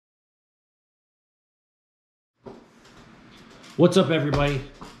What's up, everybody?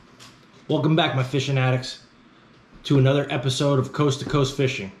 Welcome back, my fishing addicts, to another episode of Coast to Coast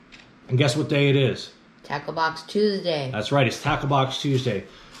Fishing. And guess what day it is? Tacklebox Tuesday. That's right, it's Tacklebox Tuesday.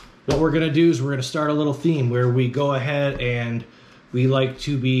 What we're going to do is we're going to start a little theme where we go ahead and we like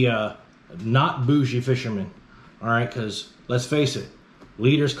to be not bougie fishermen. Alright, because let's face it,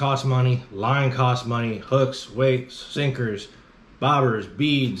 leaders cost money, line costs money, hooks, weights, sinkers, bobbers,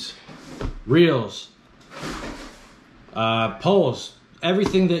 beads, reels, poles,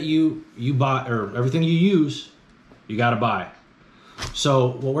 everything that you buy or everything you use, you gotta buy.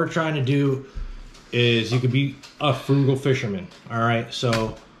 So what we're trying to do is you could be a frugal fisherman. All right,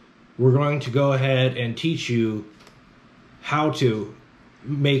 so we're going to go ahead and teach you how to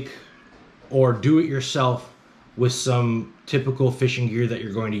make or do it yourself with some typical fishing gear that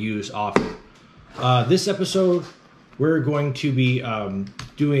you're going to use often. This episode we're going to be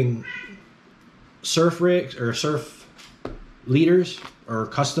doing surf rigs or surf leaders or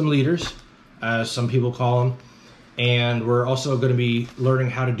custom leaders, as some people call them, and we're also going to be learning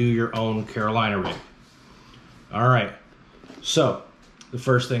how to do your own Carolina rig. All right, so the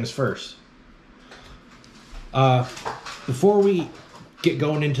first things first. Before we get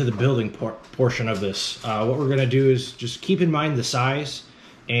going into the building portion of this, what we're going to do is just keep in mind the size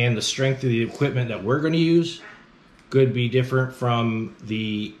and the strength of the equipment that we're going to use could be different from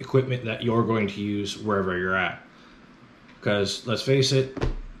the equipment that you're going to use wherever you're at. Because let's face it,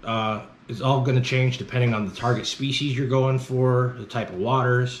 it's all going to change depending on the target species you're going for, the type of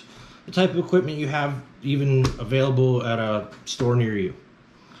waters, the type of equipment you have even available at a store near you.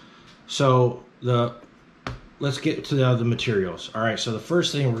 So let's get to the materials. All right, so the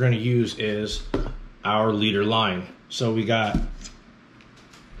first thing we're going to use is our leader line. So we got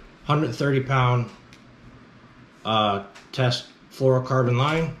 130 pound test fluorocarbon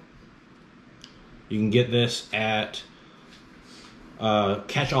line. You can get this at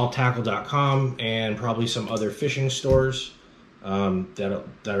catchalltackle.com and probably some other fishing stores that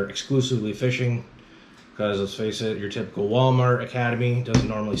are exclusively fishing, because let's face it, your typical Walmart Academy doesn't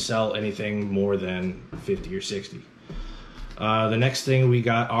normally sell anything more than 50 or 60. The next thing we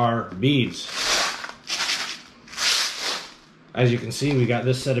got are beads. As you can see, we got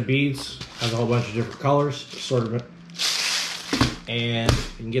this set of beads, has a whole bunch of different colors, assortment, and you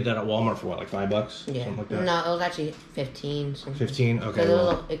can get that at Walmart for what, like $5? Yeah. Something like that? No, it was actually 15. Something. 15? Okay.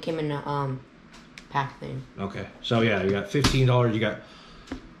 Well, it came in a pack thing. Okay. So yeah, you got $15. You got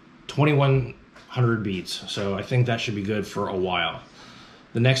 2,100 beads. So I think that should be good for a while.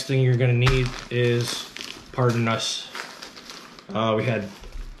 The next thing you're going to need is, pardon us, we had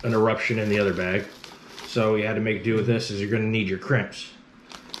an eruption in the other bag. So we had to make do with this. Is you're going to need your crimps.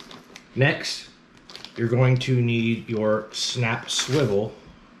 Next, you're going to need your snap swivel,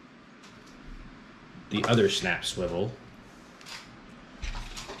 the other snap swivel.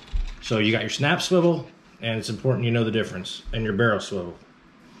 So you got your snap swivel, and it's important you know the difference, and your barrel swivel.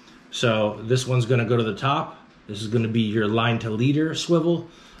 So this one's going to go to the top. This is going to be your line to leader swivel,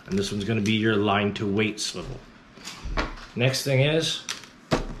 and this one's going to be your line to weight swivel. Next thing is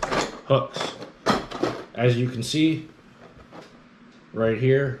hooks. As you can see right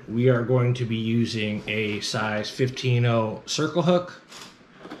here, we are going to be using a size 15-0 circle hook.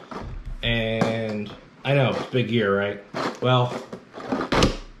 And I know, it's big gear, right? Well,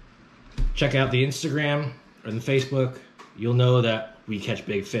 check out the Instagram or the Facebook. You'll know that we catch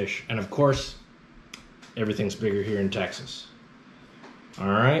big fish. And of course, everything's bigger here in Texas. All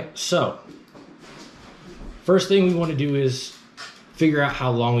right, so first thing we want to do is figure out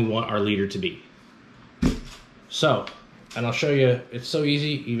how long we want our leader to be. So, and I'll show you, it's so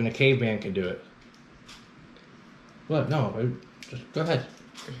easy, even a caveman can do it. What? No, just go ahead.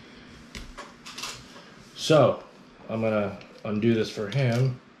 So, I'm gonna undo this for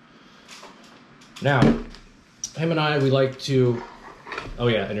him. Now, him and I, we like to, oh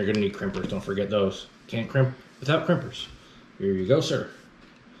yeah, and you're gonna need crimpers, don't forget those. Can't crimp without crimpers. Here you go, sir.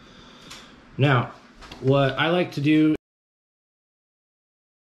 Now, what I like to do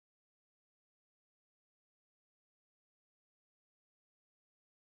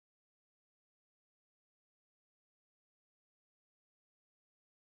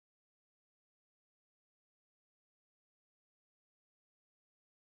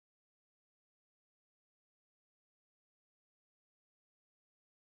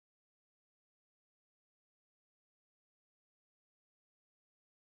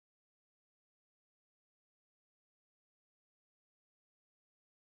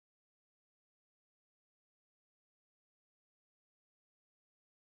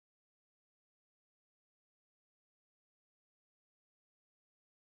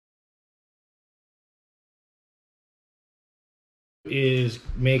is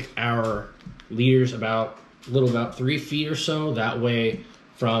make our leaders about 3 feet or so. That way,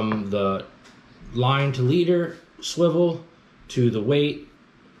 from the line to leader swivel to the weight,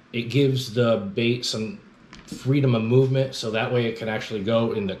 it gives the bait some freedom of movement, so that way it can actually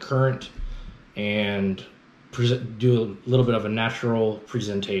go in the current and do a little bit of a natural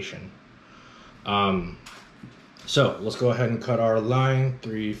presentation. So let's go ahead and cut our line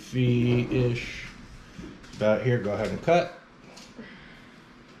 3 feet-ish. About here, go ahead and cut.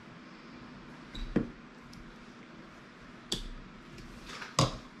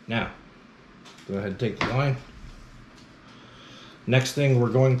 Now, go ahead and take the line. Next thing we're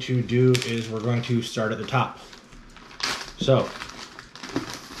going to do is we're going to start at the top. So,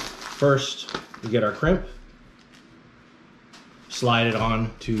 first we get our crimp, slide it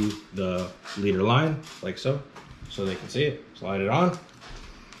on to the leader line, like so they can see it, slide it on.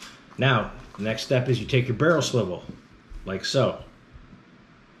 Now, the next step is you take your barrel swivel, like so,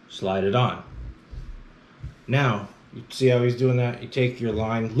 slide it on. Now, you see how he's doing that? You take your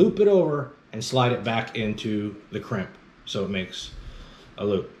line, loop it over, and slide it back into the crimp, so it makes a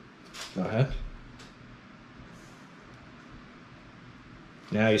loop. Go ahead.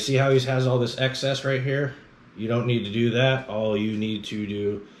 Now you see how he has all this excess right here? You don't need to do that. All you need to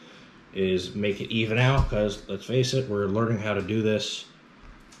do is make it even out, because let's face it, we're learning how to do this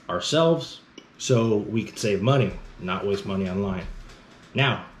ourselves so we can save money, not waste money on line.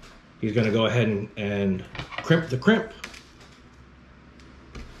 Now, he's going to go ahead and crimp the crimp.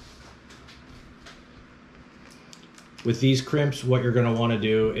 With these crimps, what you're going to want to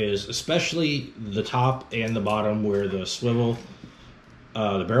do is, especially the top and the bottom where the swivel,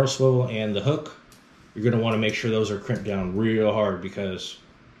 the barrel swivel and the hook, you're going to want to make sure those are crimped down real hard, because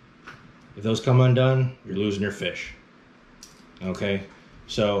if those come undone, you're losing your fish. Okay,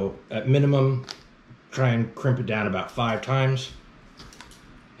 so at minimum, try and crimp it down about 5 times.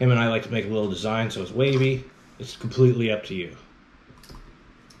 Him and I like to make a little design so it's wavy. It's completely up to you.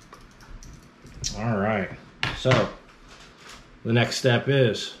 All right, so the next step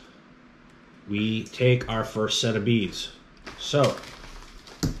is we take our first set of beads. So,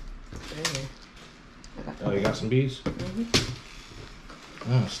 oh, you got some beads?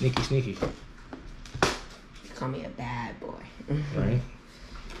 Mm-hmm. Oh, sneaky, sneaky. Call me a bad boy. Right.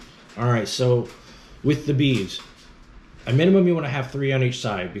 All right, so with the beads, a minimum you want to have 3 on each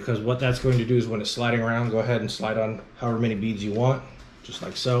side, because what that's going to do is when it's sliding around, go ahead and slide on however many beads you want, just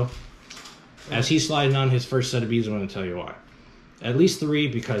like so. As he's sliding on his first set of beads, I'm going to tell you why. At least 3,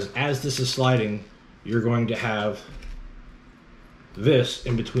 because as this is sliding, you're going to have this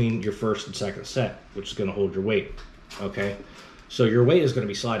in between your first and second set, which is going to hold your weight. Okay, so your weight is going to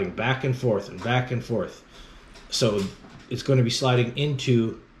be sliding back and forth and back and forth. So it's going to be sliding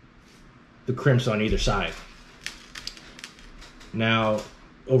into the crimps on either side. Now,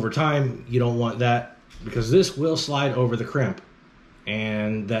 over time, you don't want that, because this will slide over the crimp,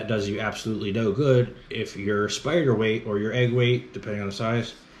 and that does you absolutely no good if your spider weight or your egg weight, depending on the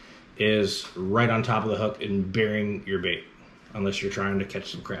size, is right on top of the hook and burying your bait, unless you're trying to catch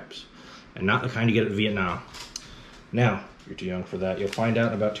some crabs, and not the kind you get in Vietnam. Now, you're too young for that. You'll find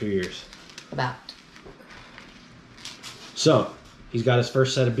out in about 2 years. About. So, he's got his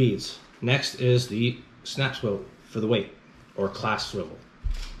first set of beads. Next is the snap swivel for the weight, or clasp swivel.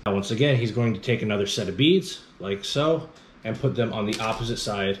 Now, once again, he's going to take another set of beads, like so, and put them on the opposite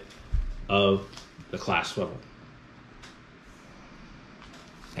side of the clasp swivel.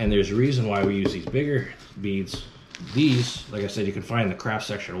 And there's a reason why we use these bigger beads. These, like I said, you can find in the craft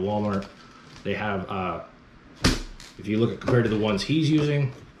section of Walmart. They have, if you look at compared to the ones he's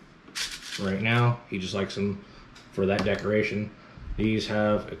using right now, he just likes them for that decoration. These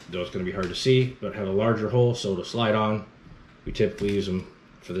have, though it's going to be hard to see, but have a larger hole so to slide on. We typically use them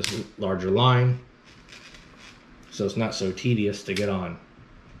for this larger line, so it's not so tedious to get on.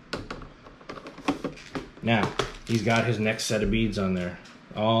 Now, he's got his next set of beads on there,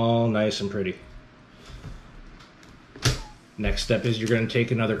 all nice and pretty. Next step is you're going to take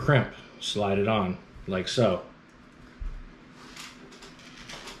another crimp, slide it on, like so.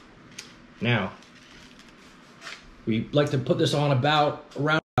 Now, we like to put this on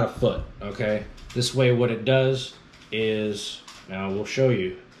around a foot, okay? This way what it does is, now we'll show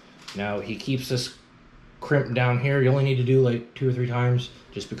you. Now he keeps this crimp down here. You only need to do like 2 or 3 times,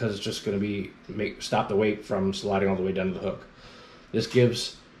 just because it's just going to be stop the weight from sliding all the way down to the hook. This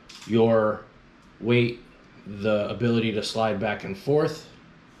gives your weight the ability to slide back and forth,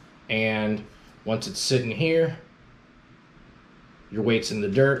 and once it's sitting here, your weight's in the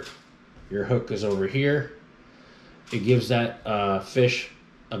dirt, your hook is over here. It gives that fish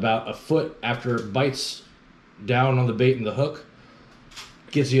about a foot after it bites down on the bait and the hook.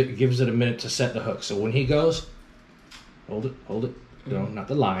 gives it a minute to set the hook. So when he goes, hold it. No, not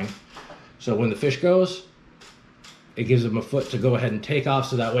the line. So when the fish goes, it gives him a foot to go ahead and take off,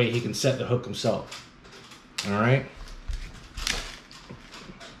 so that way he can set the hook himself. All right.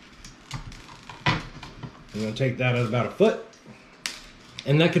 I'm gonna take that at about a foot,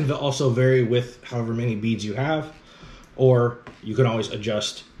 and that can also vary with however many beads you have, or you can always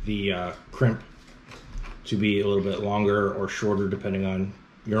adjust the crimp to be a little bit longer or shorter depending on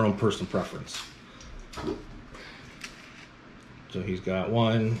your own personal preference. So he's got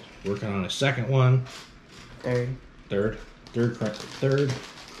one, working on a second one. Third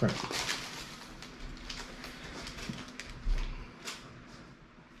crimp.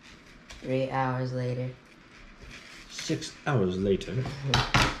 3 hours later. 6 hours later.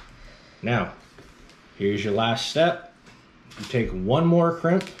 Now, here's your last step. You take one more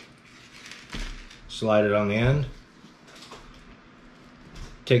crimp, slide it on the end.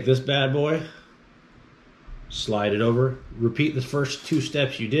 Take this bad boy, slide it over. Repeat the first 2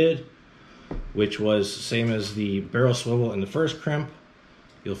 steps you did, which was the same as the barrel swivel in the first crimp.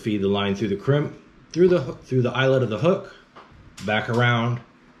 You'll feed the line through the crimp, through the eyelet of the hook, back around,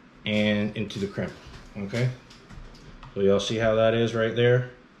 and into the crimp. Okay? So y'all see how that is right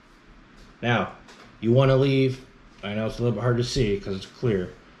there? Now, you want to leave, I know it's a little bit hard to see because it's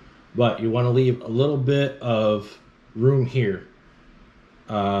clear, but you want to leave a little bit of room here.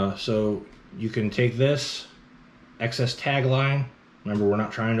 So you can take this excess tag line. Remember, we're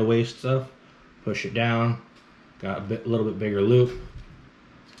not trying to waste stuff. Push it down. Got a little bit bigger loop.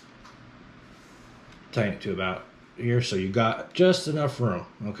 Tighten it to about here, so you got just enough room,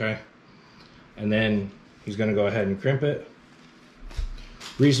 okay? And then he's gonna go ahead and crimp it.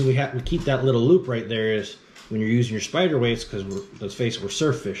 Reason we keep that little loop right there is when you're using your spider weights, because let's face it, we're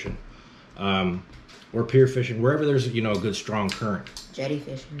surf fishing, or pier fishing, wherever there's a good strong current. Jetty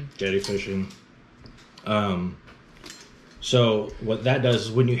fishing. So what that does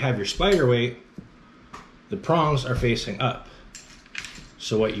is when you have your spider weight, the prongs are facing up.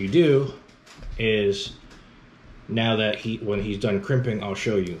 So what you do is, now that when he's done crimping, I'll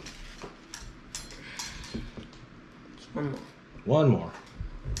show you. One more.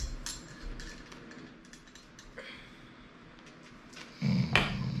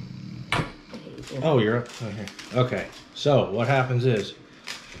 Oh, you're up. Okay. Okay. So what happens is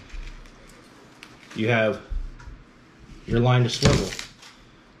you have your line to swivel.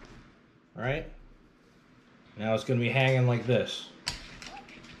 All right. Now it's going to be hanging like this.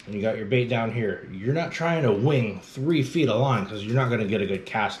 And you got your bait down here. You're not trying to wing 3 feet of line because you're not going to get a good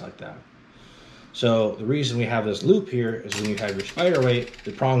cast like that. So the reason we have this loop here is when you have your spider weight,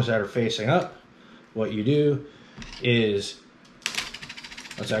 the prongs that are facing up, what you do is,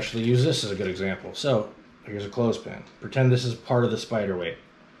 let's actually use this as a good example. So here's a clothespin. Pretend this is part of the spider weight.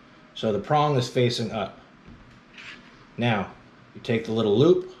 So the prong is facing up. Now you take the little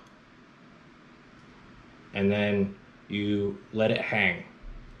loop and then you let it hang.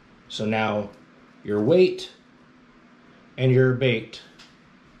 So now your weight and your bait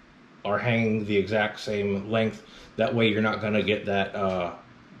are hanging the exact same length. That way you're not going to get that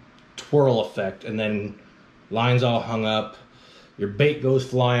twirl effect and then lines all hung up, your bait goes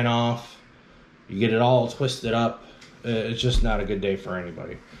flying off, you get it all twisted up. It's just not a good day for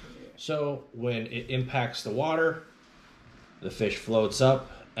anybody. So when it impacts the water, the fish floats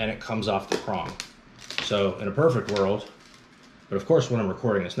up and it comes off the prong. So in a perfect world, but of course when I'm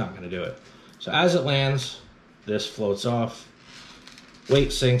recording it's not going to do it. So as it lands, this floats off,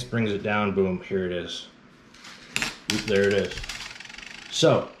 weight sinks, brings it down, boom, here it is. There it is.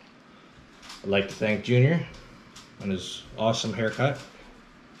 So I'd like to thank Junior on his awesome haircut.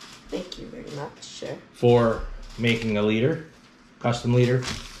 Thank you very much, sir. For making a leader, custom leader.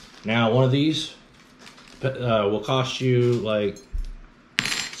 Now one of these will cost you like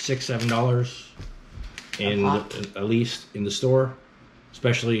 $6-7 at least in the store,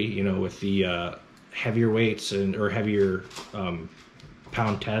 especially with the heavier weights or heavier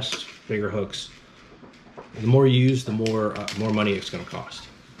pound tests, bigger hooks. The more you use, the more money it's going to cost.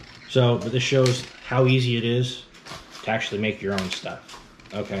 So, but this shows how easy it is to actually make your own stuff.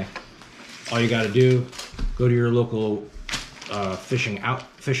 Okay, all you got to do, go to your local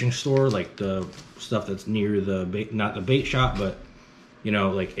fishing store, like the stuff that's near the bait, not the bait shop, but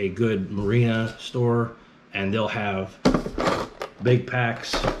like a good marina store, and they'll have big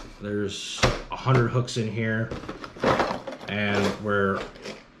packs. There's 100 hooks in here, and we're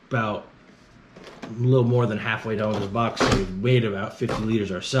about a little more than halfway down this box. So we've weighed about 50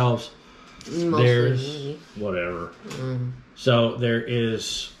 liters ourselves. There's whatever. So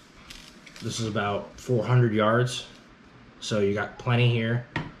this is about 400 yards. So you got plenty here.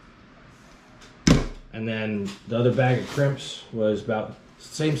 And then the other bag of crimps was about the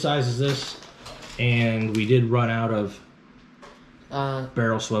same size as this. And we did run out of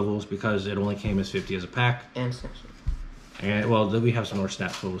barrel swivels because it only came as 50 as a pack. And snap swivels. And well, we have some more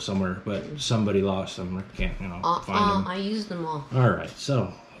snap swivels somewhere, but somebody lost them. I can't, find them. I used them all. All right,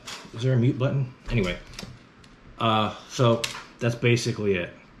 so is there a mute button? Anyway, so that's basically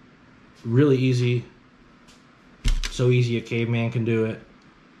it. Really easy. So easy a caveman can do it.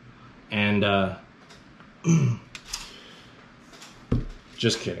 And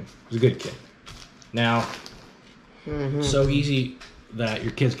just kidding. It was a good kid. Now, so easy that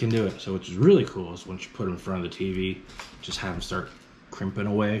your kids can do it. So which is really cool is once you put them in front of the TV, just have them start crimping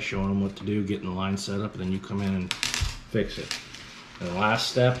away, showing them what to do, getting the line set up, and then you come in and fix it. And the last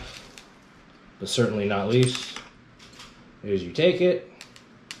step, but certainly not least, is you take it,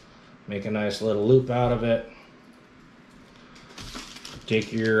 make a nice little loop out of it,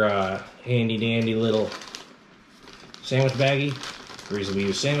 take your handy dandy little sandwich baggie. The reason we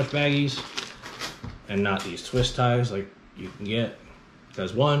use sandwich baggies and not these twist ties like you can get,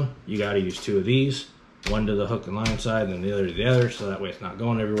 because one, you got to use two of these, one to the hook and line side and then the other to the other, so that way it's not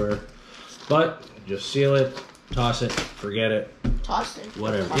going everywhere. But just seal it, toss it, forget it. Toss it?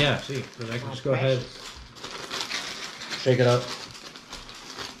 Whatever. Yeah, see, because I can just go ahead, shake it up.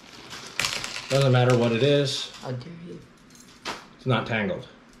 Doesn't matter what it is. How dare you? It's not tangled.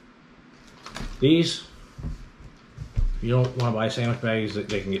 These, you don't want to buy sandwich bags that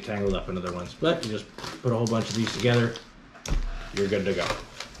they can get tangled up in other ones, but you just put a whole bunch of these together, you're good to go.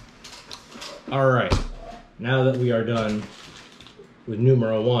 All right, now that we are done with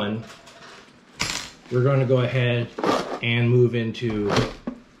numero 1, we're going to go ahead and move into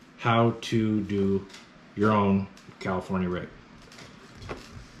how to do your own California rig.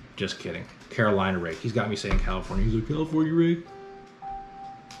 Just kidding. Carolina rig. He's got me saying California. He's like, California rig?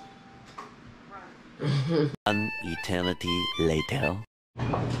 An eternity later.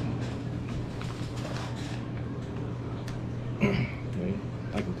 Okay,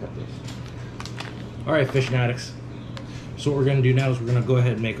 I can cut this. All right, fishing addicts. So what we're gonna do now is we're gonna go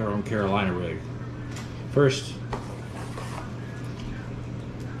ahead and make our own Carolina rig. First,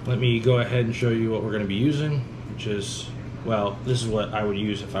 let me go ahead and show you what we're gonna be using, which is, well, this is what I would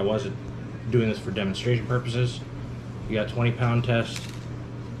use if I wasn't doing this for demonstration purposes. You got 20-pound test,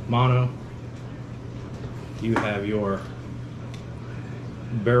 mono. You have your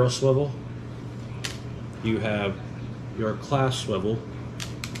barrel swivel. You have your clasp swivel.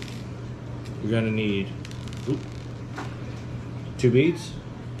 You're gonna need 2 beads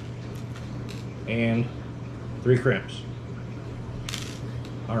and 3 crimps.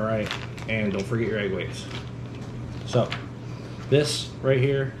 All right, and don't forget your egg weights. So this right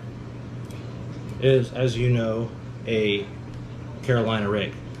here is, as you know, a Carolina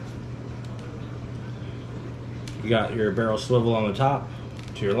rig. You got your barrel swivel on the top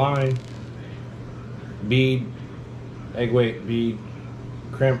to your line, bead, egg weight, bead,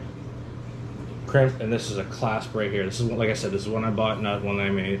 crimp, and this is a clasp right here. This is, like I said, this is one I bought, not one I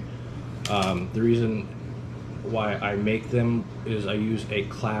made. The reason why I make them is I use a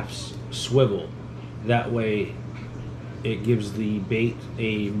clasp swivel. That way it gives the bait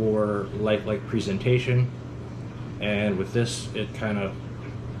a more lifelike presentation, and with this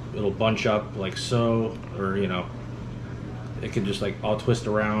it'll bunch up like so, or it could just like all twist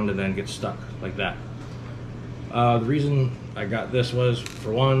around and then get stuck like that. The reason I got this was,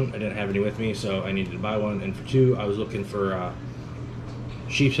 for one, I didn't have any with me, so I needed to buy one, and for two, I was looking for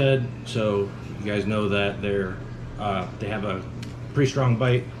sheep's head. So you guys know that they have a pretty strong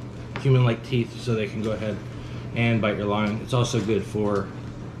bite, human-like teeth, so they can go ahead and bite your line. It's also good for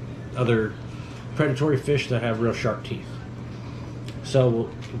other predatory fish that have real sharp teeth. So we'll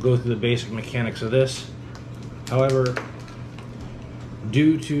go through the basic mechanics of this. However,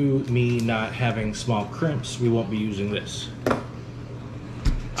 due to me not having small crimps, we won't be using this.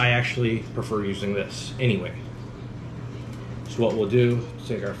 I actually prefer using this anyway. So what we'll do,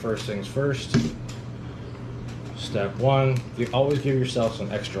 take our first things first. Step 1, you always give yourself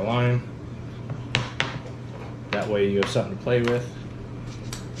some extra line. That way you have something to play with.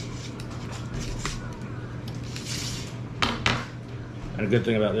 And a good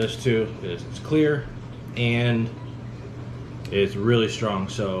thing about this too is it's clear and it's really strong.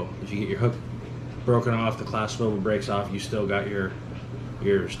 So if you get your hook broken off, the clasp swivel breaks off, you still got you're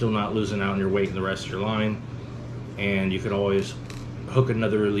still not losing out on your weight in the rest of your line, and you can always hook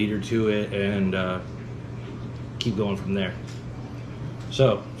another leader to it and keep going from there.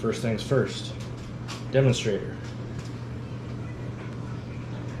 So first things first, demonstrator.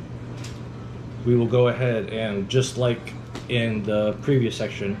 We will go ahead and, just like in the previous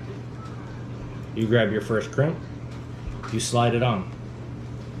section, you grab your first crimp, you slide it on.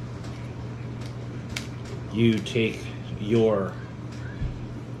 You take your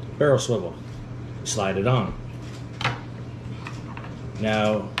barrel swivel, slide it on.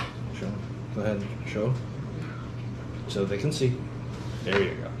 Now, go ahead and show so they can see. There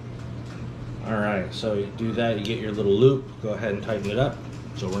you go. Alright, so you do that, you get your little loop, go ahead and tighten it up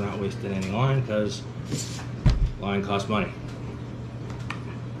so we're not wasting any line, because line costs money.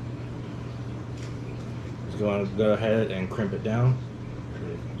 Just go ahead and crimp it down.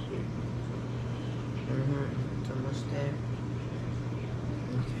 It's almost there.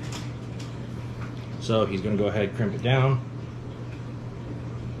 Okay. So he's going to go ahead and crimp it down.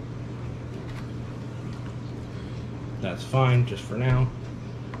 That's fine just for now.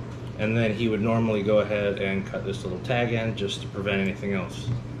 And then he would normally go ahead and cut this little tag in just to prevent anything else.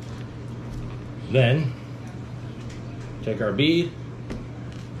 Then take our bead,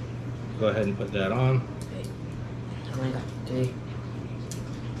 go ahead and put that on. Okay. I only got 3. Go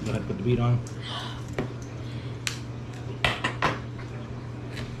ahead and put the bead on.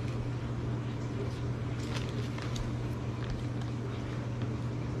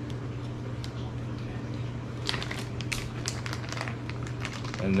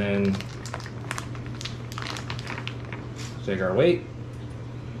 And then take our weight.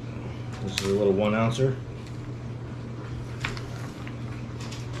 This is a little 1 ouncer.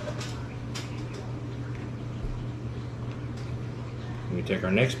 We take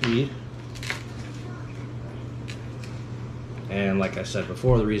our next bead. And like I said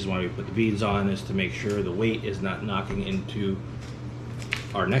before, the reason why we put the beads on is to make sure the weight is not knocking into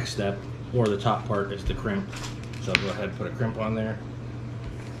our next step, or the top part is the crimp. So go ahead and put a crimp on there.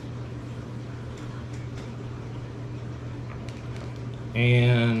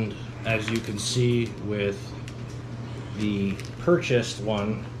 And as you can see with the purchased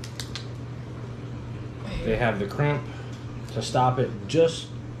one, they have the crimp to stop it, just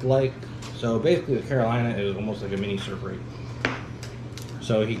like, so basically the Carolina is almost like a mini surf rate.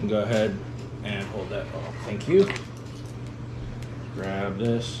 So he can go ahead and hold that off. Thank you. Grab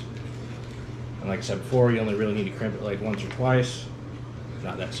this. And like I said before, you only really need to crimp it like once or twice.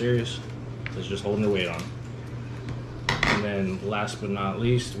 Not that serious. It's just holding your weight on. And then last but not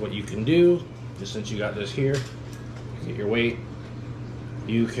least, what you can do is, since you got this here, get your weight,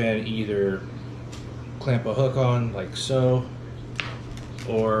 you can either clamp a hook on like so,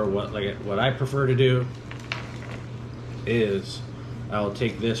 or what I prefer to do is I'll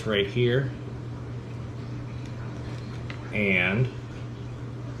take this right here and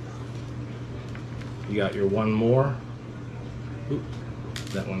you got your one more. Oop,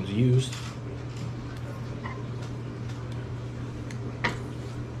 that one's used.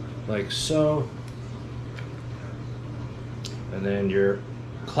 Like so. And then your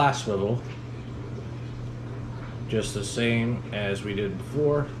Clasp Swivel, just the same as we did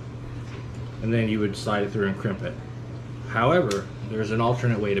before, and then you would slide it through and crimp it. However, there's an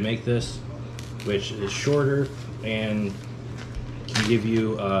alternate way to make this, which is shorter and can give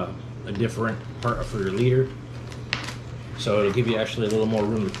you a different part for your leader. So it'll give you actually a little more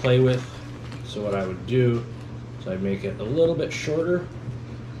room to play with. So what I would do is I'd make it a little bit shorter,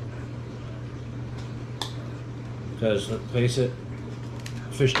 because let's face it,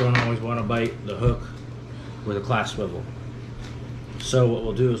 fish don't always want to bite the hook with a Clasp Swivel. So what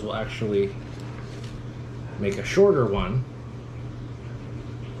we'll do is we'll actually make a shorter one,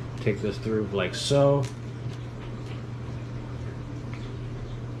 take this through like so,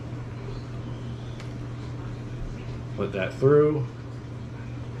 put that through,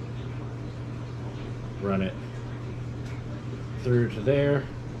 run it through to there,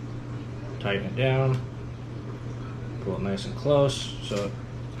 tighten it down, pull it nice and close so it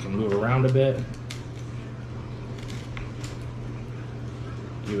can move around a bit.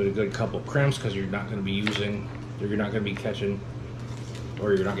 Give it a good couple crimps, because you're not going to be using, or you're not going to be catching,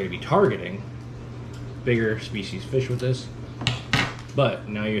 or you're not going to be targeting bigger species fish with this. But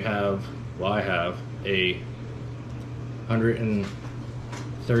now you have, well, I have a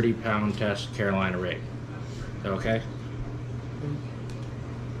 130-pound test Carolina rig. Okay?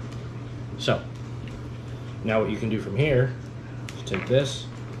 So now what you can do from here is take this,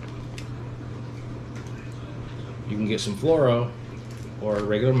 you can get some fluoro or a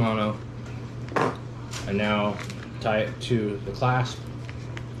regular mono, and now tie it to the clasp,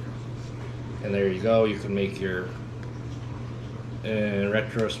 and there you go. You can make your, in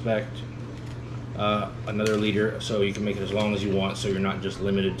retrospect, another leader, so you can make it as long as you want, so you're not just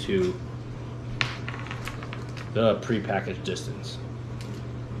limited to the pre-packaged distance.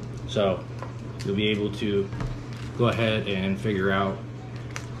 So you'll be able to go ahead and figure out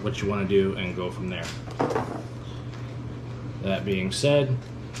what you want to do and go from there. That being said,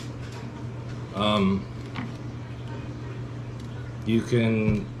 you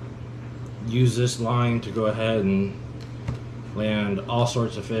can use this line to go ahead and land all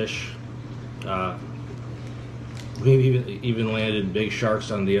sorts of fish. We've even landed big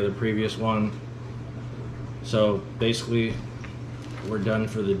sharks on the other previous one. So basically, we're done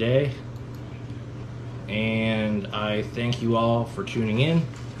for the day. And I thank you all for tuning in.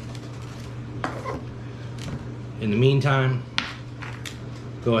 In the meantime,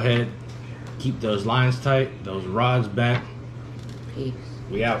 go ahead, keep those lines tight, those rods bent. Peace.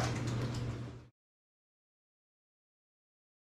 We out.